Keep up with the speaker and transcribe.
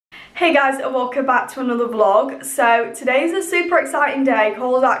Hey guys, and welcome back to another vlog. So today's a super exciting day.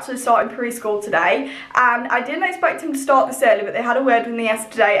 Cole's actually starting preschool today, and I didn't expect him to start this early, but they had a word with me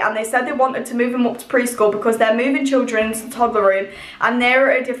yesterday and they said they wanted to move him up to preschool because they're moving children into the toddler room and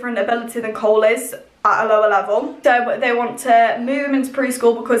they're at a different ability than Cole is at a lower level. So they want to move him into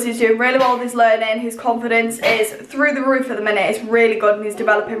preschool because he's doing really well with his learning. His confidence is through the roof at the minute. It's really good and he's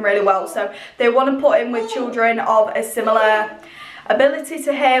developing really well. So they want to put him with children of a similar ability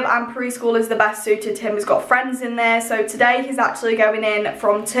to him, and preschool is the best suited to him. He's got friends in there, so today he's actually going in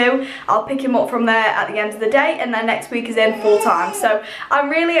from 2. I'll pick him up from there at the end of the day, and then next week he's in full time. So I'm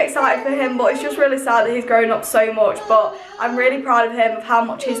really excited for him, but it's just really sad that he's grown up so much. But I'm really proud of him, of how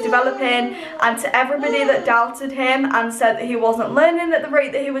much he's developing, and to everybody that doubted him and said that he wasn't learning at the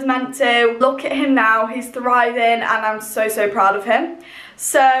rate that he was meant to, look at him now, he's thriving, and I'm so proud of him.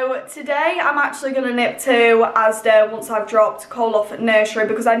 So today I'm actually going to nip to Asda once I've dropped Cole off at nursery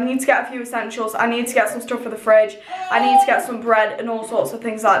because I need to get a few essentials. I need to get some stuff for the fridge, I need to get some bread and all sorts of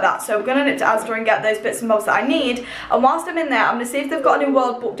things like that. So we're going to nip to Asda and get those bits and bobs that I need, and whilst I'm in there I'm going to see if they've got any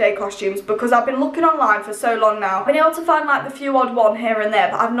World Book Day costumes, because I've been looking online for so long now. I've been able to find like the few odd one here and there,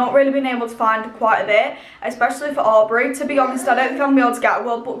 but I've not really been able to find quite a bit, especially for Aubrey. To be honest, I don't think I'm going to be able to get a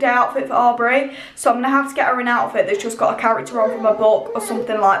World Book Day outfit for Aubrey, so I'm going to have to get her an outfit that's just got a character on from a book or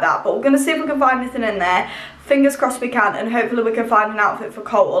something like that. But we're going to see if we can find anything in there. Fingers crossed we can, and hopefully we can find an outfit for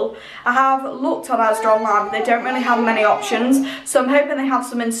Cole. I have looked on Asda online, but they don't really have many options, so I'm hoping they have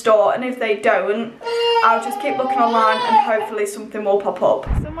some in store, and if they don't, I'll just keep looking online and hopefully something will pop up.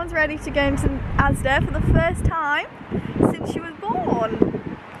 Someone's ready to go into Asda for the first time since she was born.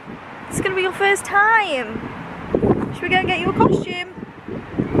 It's going to be your first time. Should we go and get you a costume?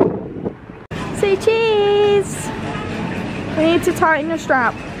 Say cheese! We need to tighten your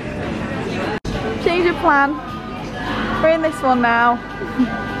strap. Change your plan. We're in this one now.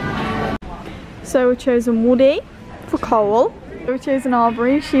 So we've chosen Woody for Cole. We've chosen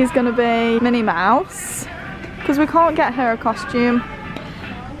Aubrey. She's going to be Minnie Mouse because we can't get her a costume.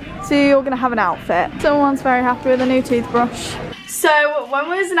 So you're going to have an outfit. Someone's very happy with a new toothbrush. So when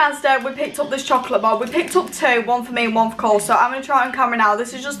we was in Asda, we picked up this chocolate bar. We picked up 2, one for me and one for Cole. So I'm going to try it on camera now.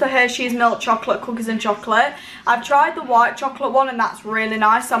 This is just the Hershey's milk chocolate, cookies and chocolate. I've tried the white chocolate one and that's really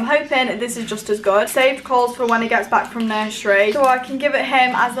nice. So I'm hoping this is just as good. Saved Cole's for when he gets back from nursery, so I can give it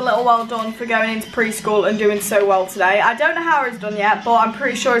him as a little well done for going into preschool and doing so well today. I don't know how he's done yet, but I'm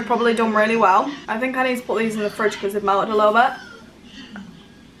pretty sure he's probably done really well. I think I need to put these in the fridge because they've melted a little bit.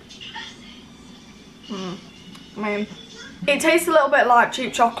 I mean, it tastes a little bit like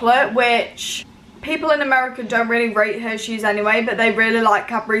cheap chocolate, which people in America don't really rate Hershey's anyway, but they really like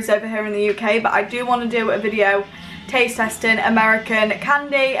Cadbury's over here in the UK. But I do want to do a video taste testing American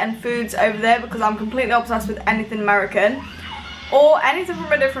candy and foods over there because I'm completely obsessed with anything American or anything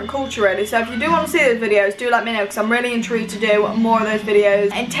from a different culture really. So if you do want to see those videos, do let me know because I'm really intrigued to do more of those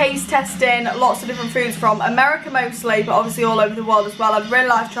videos and taste testing lots of different foods from America mostly, but obviously all over the world as well. I'd really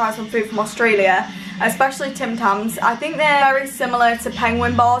like to try some food from Australia, especially Tim Tams. I think they're very similar to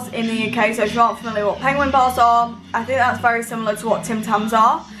penguin bars in the UK, so if you aren't familiar with what penguin bars are, I think that's very similar to what Tim Tams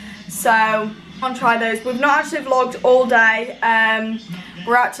are. So I'll try those. We've not actually vlogged all day.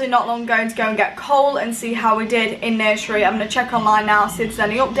 We're actually not long going to go and get Cole and see how we did in nursery. I'm going to check online now, see if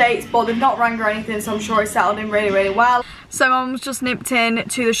there's any updates, but they've not rang or anything, so I'm sure he's settled in really well. So Mum's just nipped in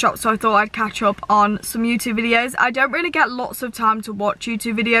to the shop, so I thought I'd catch up on some YouTube videos. I don't really get lots of time to watch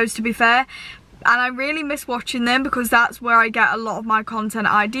YouTube videos, to be fair, and I really miss watching them because that's where I get a lot of my content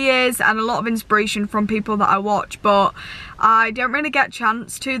ideas and a lot of inspiration from people that I watch. But I don't really get a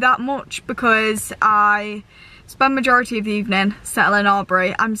chance to that much because I spend majority of the evening settling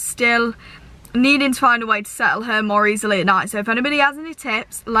Aubrey. I'm still needing to find a way to settle her more easily at night, so if anybody has any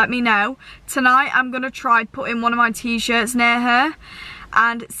tips, let me know. Tonight I'm going to try putting one of my t-shirts near her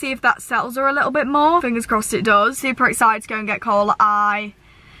and see if that settles her a little bit more. Fingers crossed it does. Super excited to go and get Cole. I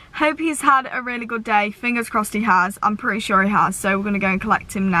hope he's had a really good day. Fingers crossed he has. I'm pretty sure he has, so we're going to go and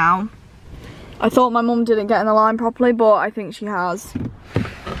collect him now. I thought my mum didn't get in the line properly, but I think she has.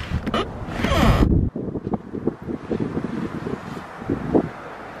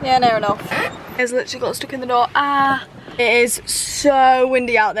 Yeah, near enough. It's literally got stuck in the door. It is so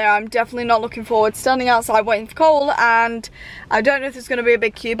windy out there. I'm definitely not looking forward to standing outside waiting for Cole, and I don't know if there's going to be a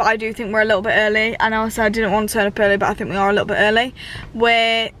big queue, but I do think we're a little bit early. I know I said I didn't want to turn up early, but I think we are a little bit early.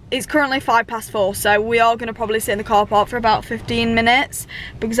 It's currently 4:05, so we are going to probably sit in the car park for about 15 minutes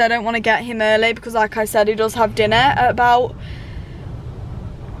because I don't want to get him early because, like I said, he does have dinner at about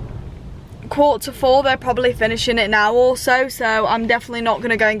 4:15. They're probably finishing it now also, so I'm definitely not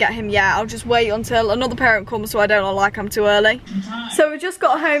going to go and get him yet. I'll just wait until another parent comes so I don't look like I'm too early. So we just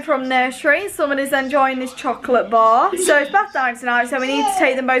got home from nursery. Someone is enjoying this chocolate bar. So it's bath time tonight, so we need to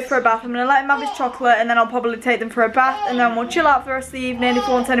take them both for a bath. I'm going to let him have his chocolate and then I'll probably take them for a bath, and then we'll chill out for the rest of the evening. If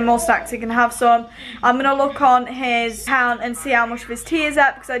he wants any more snacks he can have some. I'm going to look on his account and see how much of his tea is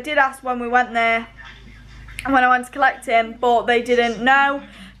at, because I did ask when we went there and when I went to collect him, but they didn't know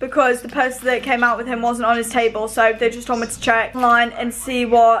because the poster that came out with him wasn't on his table, so they just told me to check online and see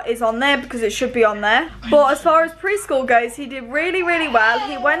what is on there, because it should be on there. But as far as preschool goes, he did really, really well.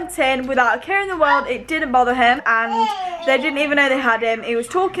 He went in without a care in the world. It didn't bother him, and they didn't even know they had him. He was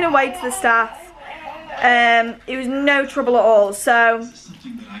talking away to the staff. It was no trouble at all, so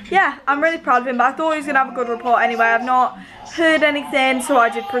yeah, I'm really proud of him. But I thought he was going to have a good report anyway. I've not heard anything, so I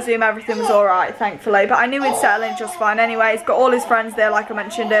did presume everything was alright, thankfully. But I knew he'd settle in just fine anyway. He's got all his friends there, like I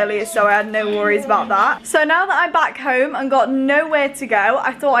mentioned earlier, so I had no worries about that. So now that I'm back home and got nowhere to go,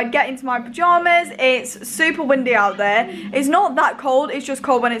 I thought I'd get into my pyjamas. It's super windy out there. It's not that cold, it's just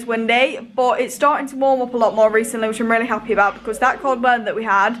cold when it's windy, but it's starting to warm up a lot more recently, which I'm really happy about, because that cold burn that we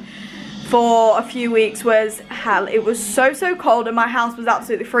had for a few weeks was hell. It was so cold and my house was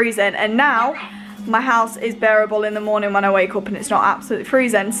absolutely freezing, and now my house is bearable in the morning when I wake up and it's not absolutely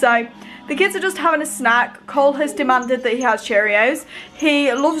freezing. So the kids are just having a snack. Cole has demanded that he has Cheerios.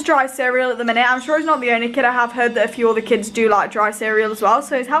 He loves dry cereal at the minute. I'm sure he's not the only kid. I have heard that a few other kids do like dry cereal as well.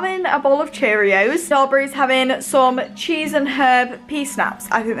 So he's having a bowl of Cheerios. Aubrey's having some cheese and herb pea snaps,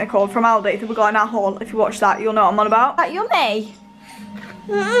 I think they're called, from Aldi that we got in our haul. If you watch that, you'll know what I'm on about. Is that yummy?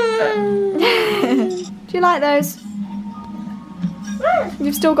 Do you like those?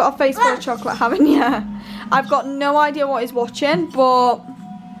 You've still got a face full of chocolate, haven't you? I've got no idea what he's watching, but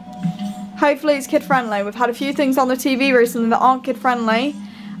hopefully it's kid friendly. We've had a few things on the TV recently that aren't kid friendly,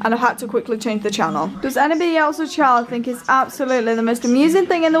 and I've had to quickly change the channel. Does anybody else's child think it's absolutely the most amusing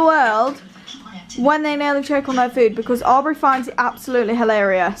thing in the world when they nearly choke on their food? Because Aubrey finds it absolutely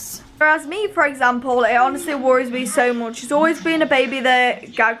hilarious. Whereas me, for example, it honestly worries me so much. She's always been a baby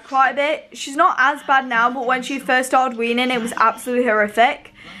that gagged quite a bit. She's not as bad now, but when she first started weaning, it was absolutely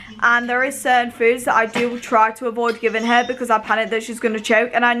horrific. And there is certain foods that I do try to avoid giving her because I panic that she's going to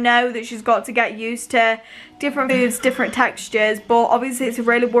choke. And I know that she's got to get used to different foods, different textures. But obviously it's a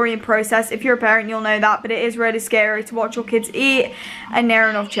really worrying process. If you're a parent, you'll know that. But it is really scary to watch your kids eat and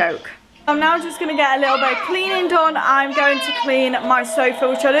near enough choke. I'm now just going to get a little bit of cleaning done. I'm going to clean my sofa,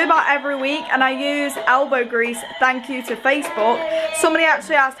 which I do about every week, and I use elbow grease, thank you to Facebook. Somebody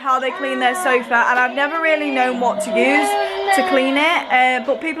actually asked how they clean their sofa, and I've never really known what to use to clean it,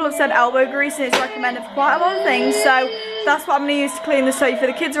 but people have said elbow grease and it's recommended for quite a lot of things, so that's what I'm going to use to clean the sofa.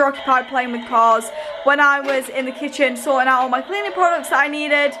 The kids are occupied playing with cars. When I was in the kitchen sorting out all my cleaning products that I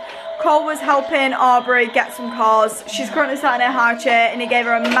needed, Cole was helping Aubrey get some cars. She's currently sat in her high chair and he gave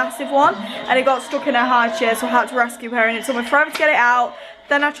her a massive one and it got stuck in her high chair, so I had to rescue her and it took me forever to get it out.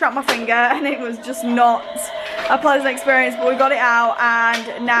 Then I trapped my finger and it was just not a pleasant experience, but we got it out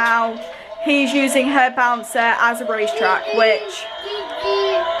and now he's using her bouncer as a racetrack, which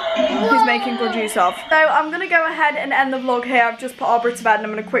he's making good use of. So I'm going to go ahead and end the vlog here. I've just put Aubrey to bed and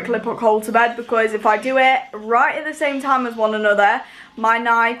I'm going to quickly put Cole to bed, because if I do it right at the same time as one another, my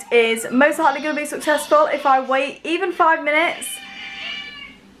night is most likely going to be successful. If I wait even 5 minutes,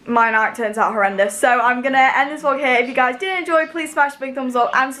 my night turns out horrendous. So I'm going to end this vlog here. If you guys did enjoy, please smash a big thumbs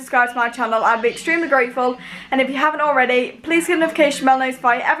up and subscribe to my channel. I'd be extremely grateful. And if you haven't already, please hit the notification bell,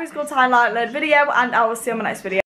 notify you every single time I upload a video, and I will see you on my next video.